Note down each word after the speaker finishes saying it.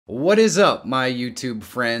What is up, my YouTube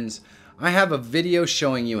friends? I have a video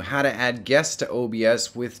showing you how to add guests to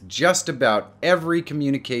OBS with just about every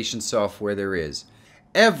communication software there is.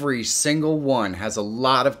 Every single one has a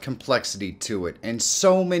lot of complexity to it and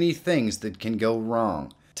so many things that can go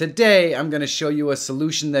wrong. Today, I'm going to show you a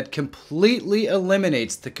solution that completely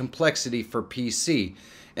eliminates the complexity for PC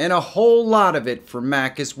and a whole lot of it for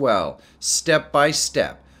Mac as well, step by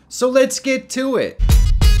step. So let's get to it.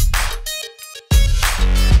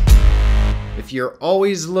 If you're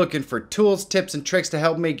always looking for tools, tips, and tricks to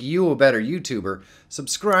help make you a better YouTuber,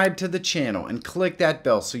 subscribe to the channel and click that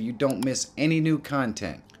bell so you don't miss any new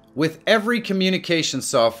content. With every communication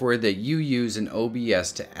software that you use in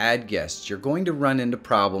OBS to add guests, you're going to run into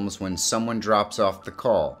problems when someone drops off the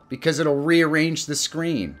call because it'll rearrange the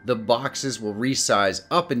screen. The boxes will resize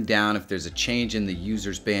up and down if there's a change in the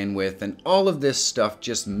user's bandwidth, and all of this stuff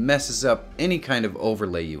just messes up any kind of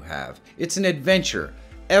overlay you have. It's an adventure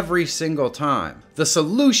every single time. The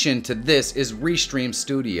solution to this is Restream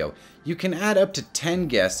Studio. You can add up to 10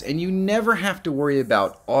 guests and you never have to worry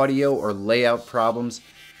about audio or layout problems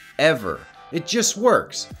ever. It just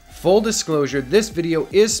works. Full disclosure, this video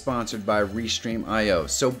is sponsored by Restream.io,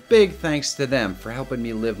 so big thanks to them for helping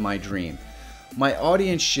me live my dream. My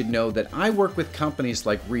audience should know that I work with companies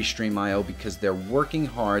like Restream.io because they're working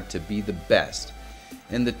hard to be the best.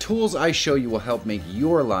 And the tools I show you will help make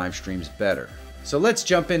your live streams better. So let's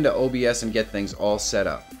jump into OBS and get things all set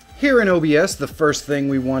up. Here in OBS, the first thing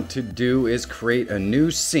we want to do is create a new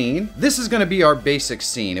scene. This is going to be our basic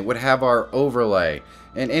scene. It would have our overlay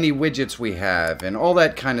and any widgets we have and all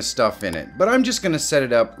that kind of stuff in it. But I'm just going to set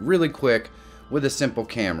it up really quick with a simple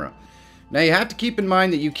camera. Now you have to keep in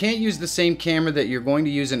mind that you can't use the same camera that you're going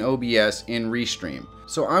to use in OBS in Restream.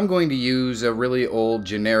 So I'm going to use a really old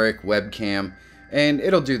generic webcam, and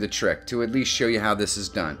it'll do the trick to at least show you how this is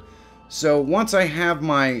done. So once I have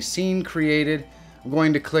my scene created, I'm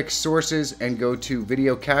going to click Sources and go to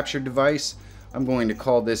Video Capture Device. I'm going to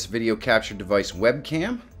call this Video Capture Device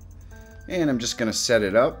Webcam. And I'm just going to set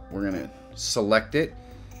it up. We're going to select it.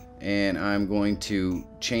 And I'm going to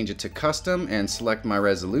change it to Custom and select my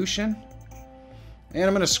resolution. And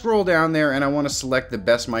I'm going to scroll down there and I want to select the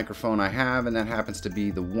best microphone I have. And that happens to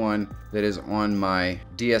be the one that is on my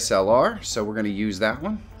DSLR. So we're going to use that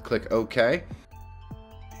one. Click OK.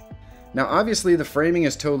 Now obviously the framing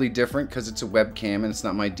is totally different because it's a webcam and it's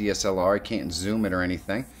not my DSLR. I can't zoom it or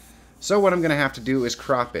anything. So what I'm going to have to do is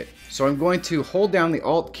crop it. So I'm going to hold down the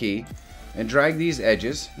Alt key and drag these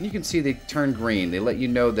edges. And you can see they turn green. They let you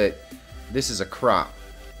know that this is a crop.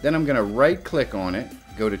 Then I'm going to right click on it,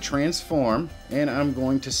 go to Transform, and I'm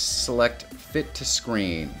going to select Fit to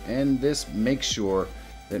Screen. And this makes sure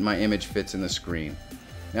that my image fits in the screen.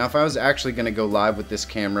 Now if I was actually going to go live with this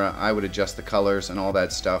camera, I would adjust the colors and all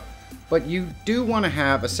that stuff. But you do want to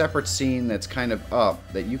have a separate scene that's kind of up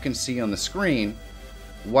that you can see on the screen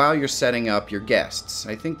while you're setting up your guests.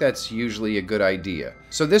 I think that's usually a good idea.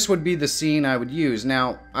 So this would be the scene I would use.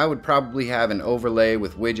 Now, I would probably have an overlay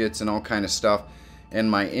with widgets and all kind of stuff,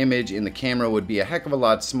 and my image in the camera would be a heck of a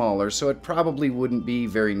lot smaller, so it probably wouldn't be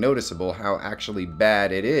very noticeable how actually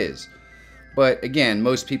bad it is. But again,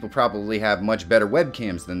 most people probably have much better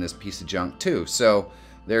webcams than this piece of junk too, so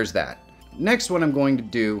there's that. Next, what I'm going to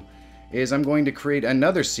do is I'm going to create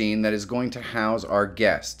another scene that is going to house our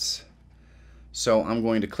guests. So I'm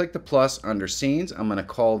going to click the plus under Scenes. I'm going to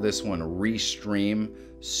call this one Restream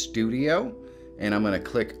Studio, and I'm going to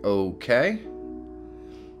click OK.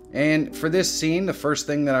 And for this scene, the first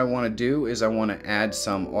thing that I want to do is I want to add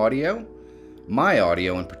some audio, my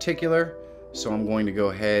audio in particular. So I'm going to go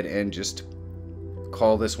ahead and just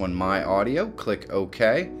call this one My Audio, click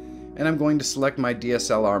OK, and I'm going to select my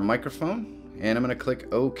DSLR microphone, and I'm going to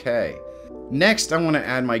click OK. Next, I want to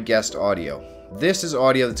add my guest audio. This is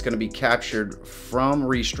audio that's going to be captured from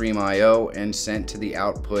Restream.io and sent to the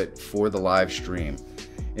output for the live stream.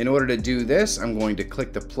 In order to do this, I'm going to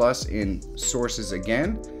click the plus in Sources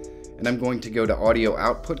again, and I'm going to go to Audio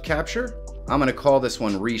Output Capture. I'm going to call this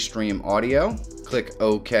one Restream Audio, click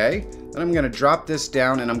OK, and I'm going to drop this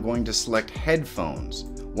down and I'm going to select Headphones.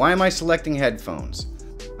 Why am I selecting headphones?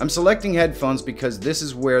 I'm selecting headphones because this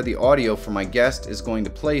is where the audio for my guest is going to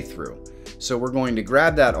play through. So we're going to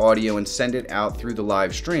grab that audio and send it out through the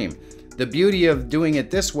live stream. The beauty of doing it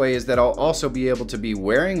this way is that I'll also be able to be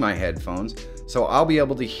wearing my headphones, so I'll be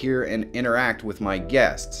able to hear and interact with my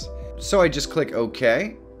guests. So I just click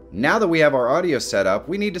OK. Now that we have our audio set up,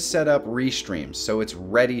 we need to set up Restream so it's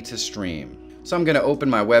ready to stream. So I'm going to open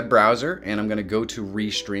my web browser and I'm going to go to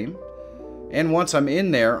Restream. And once I'm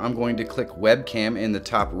in there, I'm going to click Webcam in the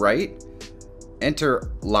top right,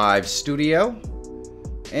 enter Live Studio,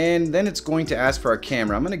 And then it's going to ask for our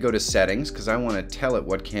camera. I'm going to go to settings because I want to tell it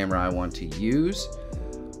what camera I want to use.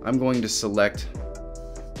 I'm going to select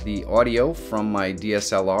the audio from my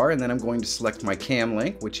DSLR, and then I'm going to select my cam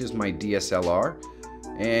link, which is my DSLR.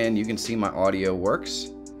 And you can see my audio works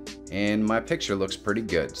and my picture looks pretty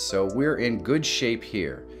good. So we're in good shape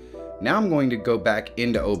here. Now I'm going to go back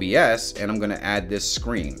into OBS and I'm going to add this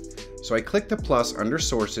screen. So I click the plus under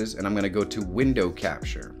sources and I'm going to go to window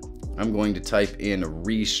capture. I'm going to type in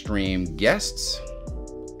Restream guests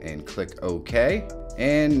and click OK.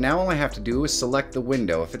 And now all I have to do is select the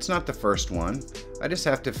window. If it's not the first one, I just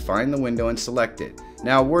have to find the window and select it.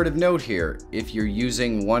 Now, word of note here, if you're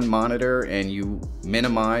using one monitor and you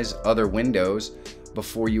minimize other windows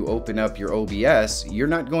before you open up your OBS, you're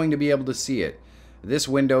not going to be able to see it. This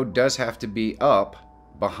window does have to be up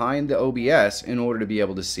behind the OBS in order to be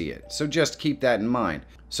able to see it. So just keep that in mind.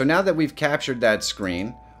 So now that we've captured that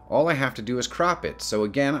screen, all I have to do is crop it. So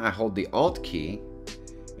again, I hold the Alt key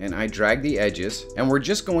and I drag the edges, and we're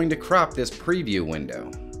just going to crop this preview window.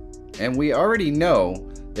 And we already know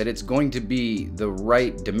that it's going to be the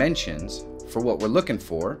right dimensions for what we're looking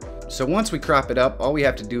for. So once we crop it up, all we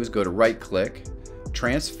have to do is go to right click,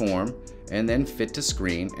 transform, and then fit to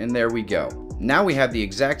screen, and there we go. Now we have the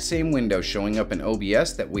exact same window showing up in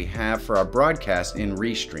OBS that we have for our broadcast in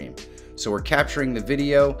Restream. So we're capturing the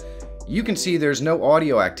video. You can see there's no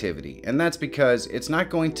audio activity, and that's because it's not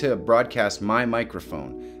going to broadcast my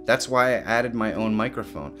microphone. That's why I added my own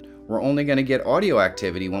microphone. We're only going to get audio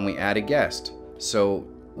activity when we add a guest. So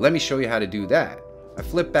let me show you how to do that. I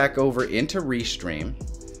flip back over into Restream,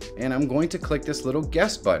 and I'm going to click this little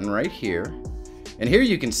guest button right here. And here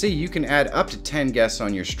you can see you can add up to 10 guests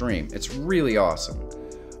on your stream. It's really awesome.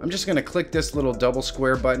 I'm just going to click this little double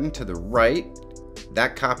square button to the right.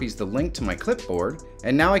 That copies the link to my clipboard,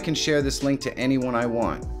 and now I can share this link to anyone I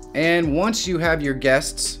want. And once you have your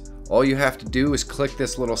guests, all you have to do is click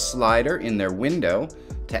this little slider in their window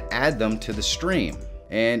to add them to the stream.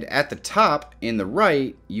 And at the top in the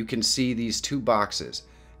right, you can see these two boxes.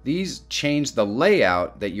 These change the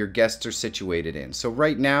layout that your guests are situated in. So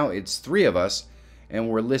right now it's 3 of us, and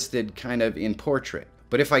we're listed kind of in portrait.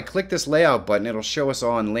 But if I click this layout button, it'll show us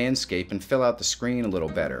all in landscape and fill out the screen a little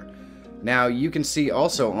better. Now you can see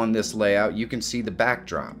also on this layout, you can see the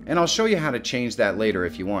backdrop. And I'll show you how to change that later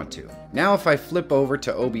if you want to. Now if I flip over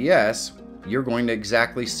to OBS, you're going to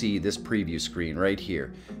exactly see this preview screen right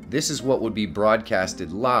here. This is what would be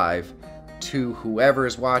broadcasted live to whoever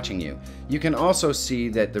is watching you. You can also see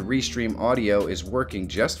that the Restream audio is working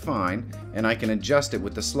just fine, and I can adjust it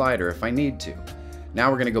with the slider if I need to. Now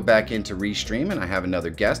we're going to go back into Restream, and I have another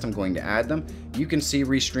guest. I'm going to add them. You can see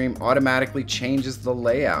Restream automatically changes the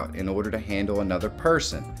layout in order to handle another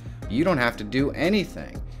person. You don't have to do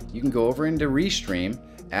anything. You can go over into Restream,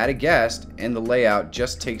 add a guest, and the layout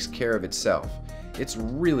just takes care of itself. It's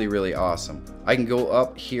really, really awesome. I can go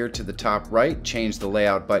up here to the top right, change the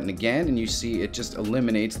layout button again, and you see it just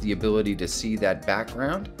eliminates the ability to see that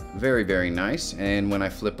background. Very, very nice. And when I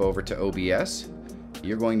flip over to OBS,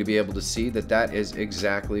 you're going to be able to see that that is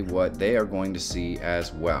exactly what they are going to see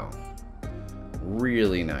as well.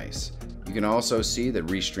 Really nice. You can also see that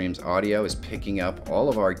Restream's audio is picking up all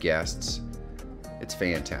of our guests. It's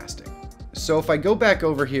fantastic. So if I go back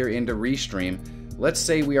over here into Restream, let's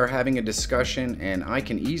say we are having a discussion and I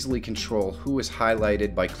can easily control who is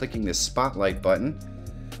highlighted by clicking this spotlight button.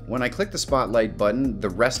 When I click the spotlight button, the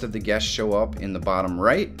rest of the guests show up in the bottom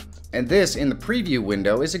right. And this, in the preview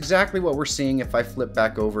window, is exactly what we're seeing if I flip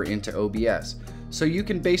back over into OBS. So you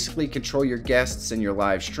can basically control your guests in your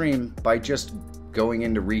live stream by just going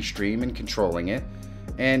into Restream and controlling it.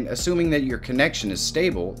 And assuming that your connection is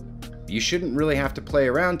stable, you shouldn't really have to play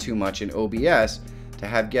around too much in OBS to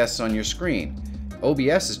have guests on your screen.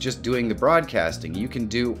 OBS is just doing the broadcasting. You can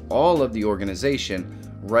do all of the organization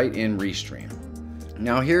right in Restream.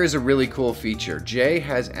 Now here is a really cool feature. Jay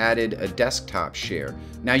has added a desktop share.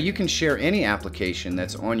 Now you can share any application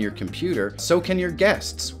that's on your computer, so can your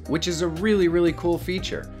guests, which is a really, really cool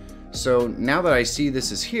feature. So now that I see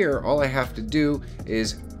this is here, all I have to do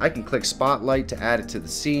is I can click Spotlight to add it to the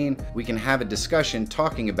scene. We can have a discussion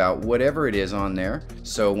talking about whatever it is on there.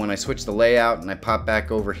 So when I switch the layout and I pop back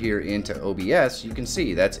over here into OBS, you can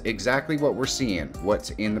see that's exactly what we're seeing, what's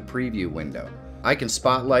in the preview window. I can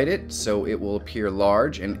spotlight it so it will appear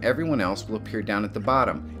large and everyone else will appear down at the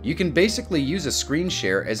bottom. You can basically use a screen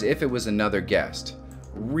share as if it was another guest.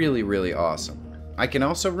 Really, really awesome. I can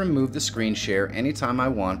also remove the screen share anytime I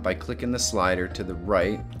want by clicking the slider to the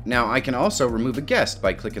right. Now I can also remove a guest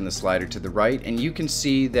by clicking the slider to the right, and you can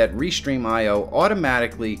see that Restream IO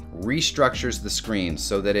automatically restructures the screen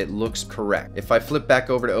so that it looks correct. If I flip back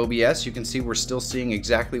over to OBS, you can see we're still seeing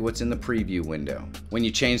exactly what's in the preview window. When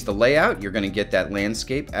you change the layout, you're going to get that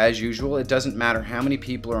landscape as usual. It doesn't matter how many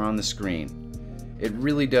people are on the screen. It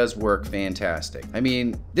really does work fantastic. I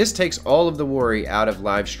mean, this takes all of the worry out of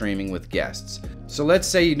live streaming with guests. So let's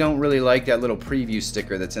say you don't really like that little preview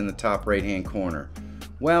sticker that's in the top right hand corner.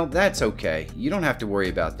 Well, that's okay. You don't have to worry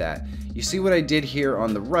about that. You see what I did here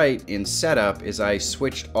on the right in setup is I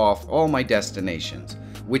switched off all my destinations,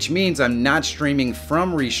 which means I'm not streaming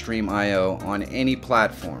from Restream IO on any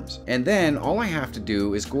platforms. And then all I have to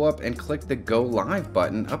do is go up and click the Go Live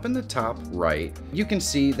button up in the top right. You can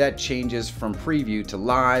see that changes from preview to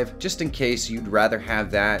live, just in case you'd rather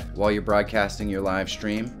have that while you're broadcasting your live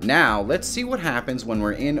stream. Now, let's see what happens when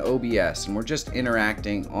we're in OBS and we're just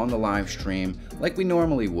interacting on the live stream like we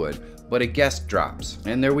normally would, but a guest drops.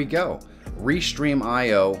 And there we go. Restream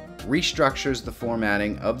IO restructures the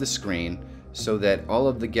formatting of the screen so that all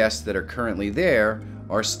of the guests that are currently there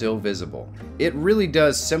are still visible. It really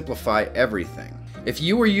does simplify everything. If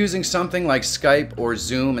you were using something like Skype or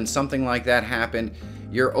Zoom and something like that happened,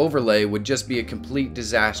 your overlay would just be a complete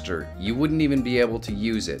disaster. You wouldn't even be able to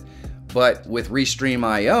use it. But with Restream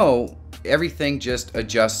IO, everything just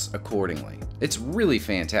adjusts accordingly. It's really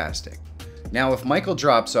fantastic. Now, if Michael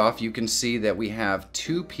drops off, you can see that we have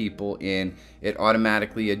 2 people in. It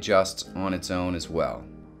automatically adjusts on its own as well.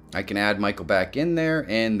 I can add Michael back in there,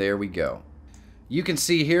 and there we go. You can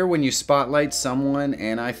see here when you spotlight someone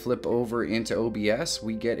and I flip over into OBS,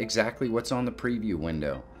 we get exactly what's on the preview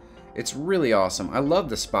window. It's really awesome. I love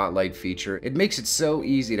the spotlight feature. It makes it so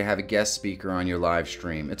easy to have a guest speaker on your live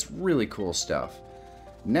stream. It's really cool stuff.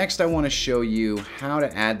 Next, I want to show you how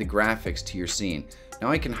to add the graphics to your scene. Now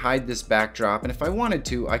I can hide this backdrop, and if I wanted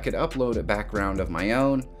to, I could upload a background of my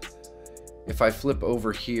own. If I flip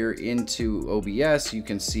over here into OBS, you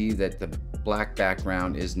can see that the black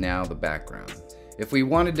background is now the background. If we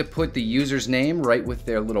wanted to put the user's name right with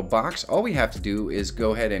their little box, all we have to do is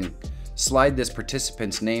go ahead and slide this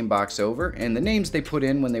participant's name box over, and the names they put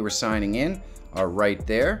in when they were signing in are right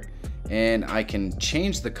there. And I can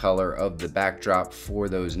change the color of the backdrop for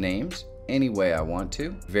those names any way I want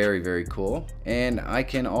to. Very, very cool. And I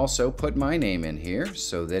can also put my name in here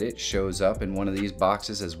so that it shows up in one of these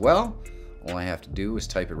boxes as well. All I have to do is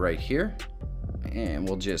type it right here, and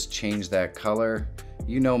we'll just change that color.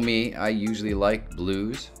 You know me, I usually like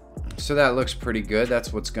blues. So that looks pretty good.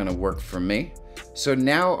 That's what's gonna work for me. So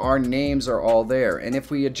now our names are all there, and if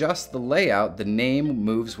we adjust the layout, the name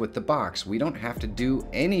moves with the box. We don't have to do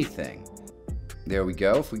anything. There we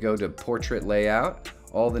go. If we go to portrait layout,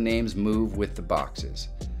 all the names move with the boxes.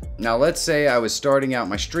 Now let's say I was starting out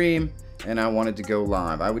my stream and I wanted to go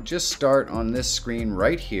live. I would just start on this screen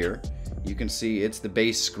right here. You can see it's the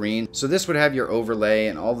base screen. So this would have your overlay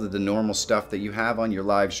and all of the normal stuff that you have on your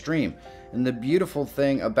live stream. And the beautiful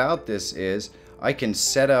thing about this is I can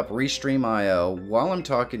set up Restream IO while I'm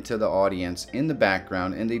talking to the audience in the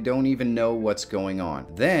background, and they don't even know what's going on.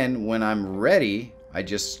 Then when I'm ready, I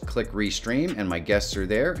just click Restream and my guests are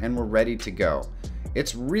there and we're ready to go.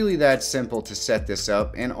 It's really that simple to set this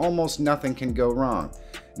up, and almost nothing can go wrong.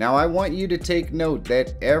 Now I want you to take note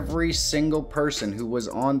that every single person who was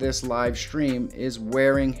on this live stream is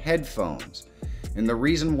wearing headphones. And the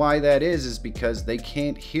reason why that is because they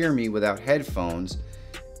can't hear me without headphones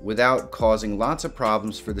without causing lots of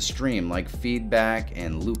problems for the stream, like feedback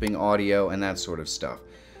and looping audio and that sort of stuff.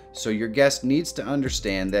 So your guest needs to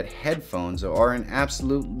understand that headphones are an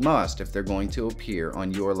absolute must if they're going to appear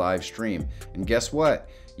on your live stream. And guess what?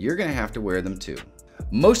 You're going to have to wear them too.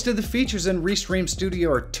 Most of the features in Restream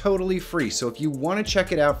Studio are totally free, so if you want to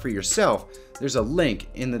check it out for yourself, there's a link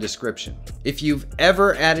in the description. If you've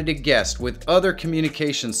ever added a guest with other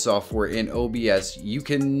communication software in OBS, you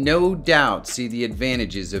can no doubt see the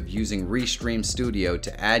advantages of using Restream Studio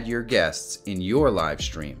to add your guests in your live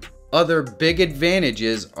stream. Other big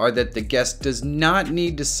advantages are that the guest does not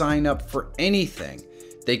need to sign up for anything.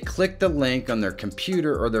 They click the link on their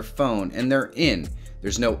computer or their phone and they're in.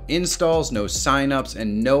 There's no installs, no signups,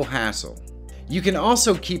 and no hassle. You can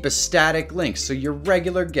also keep a static link so your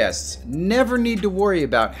regular guests never need to worry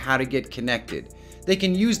about how to get connected. They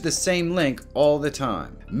can use the same link all the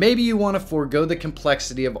time. Maybe you want to forego the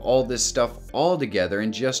complexity of all this stuff altogether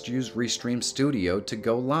and just use Restream Studio to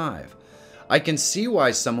go live. I can see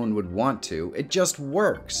why someone would want to, it just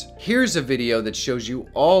works. Here's a video that shows you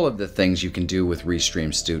all of the things you can do with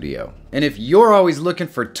Restream Studio. And if you're always looking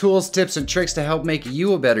for tools, tips, and tricks to help make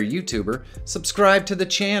you a better YouTuber, subscribe to the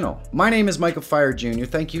channel. My name is Michael Fire Jr.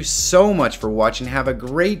 Thank you so much for watching. Have a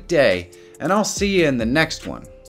great day, and I'll see you in the next one.